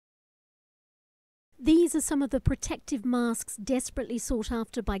These are some of the protective masks desperately sought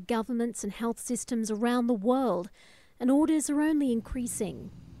after by governments and health systems around the world, and orders are only increasing.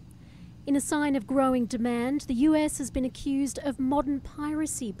 In a sign of growing demand, the US has been accused of modern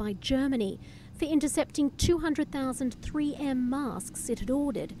piracy by Germany for intercepting 200,000 3M masks it had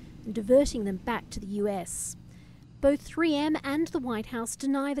ordered and diverting them back to the US. Both 3M and the White House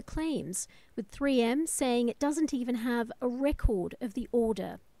deny the claims, with 3M saying it doesn't even have a record of the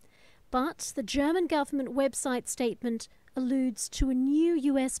order. But the German government website statement alludes to a new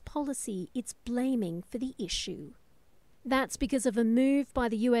US policy it's blaming for the issue. That's because of a move by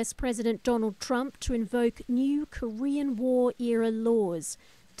the US President Donald Trump to invoke new Korean War-era laws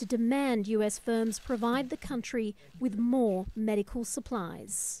to demand US firms provide the country with more medical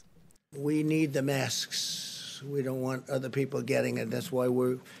supplies. We need the masks. We don't want other people getting it. That's why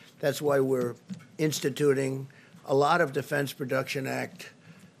we're instituting a lot of Defense Production Act.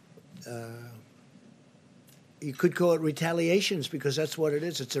 You could call it retaliations, because that's what it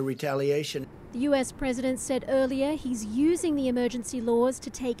is. It's a retaliation. The US president said earlier he's using the emergency laws to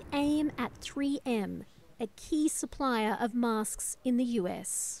take aim at 3M, a key supplier of masks in the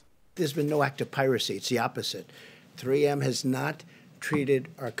US. There's been no act of piracy. It's the opposite. 3M has not treated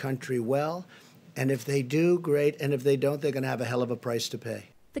our country well, and if they do, great, and if they don't, they're going to have a hell of a price to pay.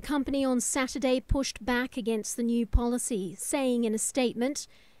 The company on Saturday pushed back against the new policy, saying in a statement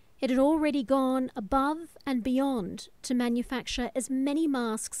it had already gone above and beyond to manufacture as many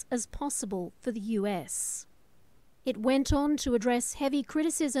masks as possible for the US. It went on to address heavy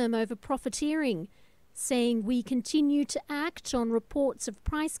criticism over profiteering, saying we continue to act on reports of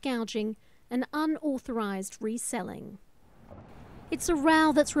price gouging and unauthorized reselling. It's a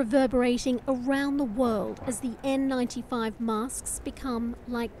row that's reverberating around the world as the N95 masks become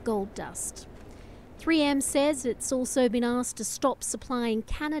like gold dust. 3M says it's also been asked to stop supplying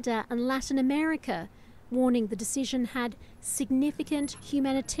Canada and Latin America, warning the decision had significant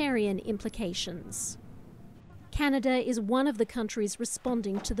humanitarian implications. Canada is one of the countries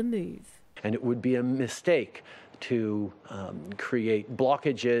responding to the move. And it would be a mistake to create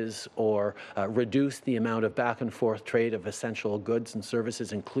blockages or reduce the amount of back and forth trade of essential goods and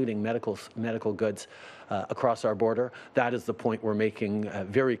services, including medical goods, across our border. That is the point we're making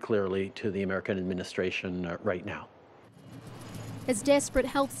very clearly to the American administration right now. As desperate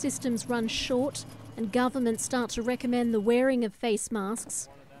health systems run short and governments start to recommend the wearing of face masks,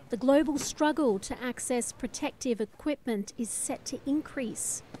 the global struggle to access protective equipment is set to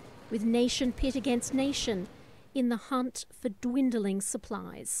increase, with nation pit against nation in the hunt for dwindling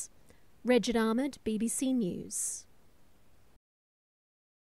supplies. Regid Ahmed, BBC News.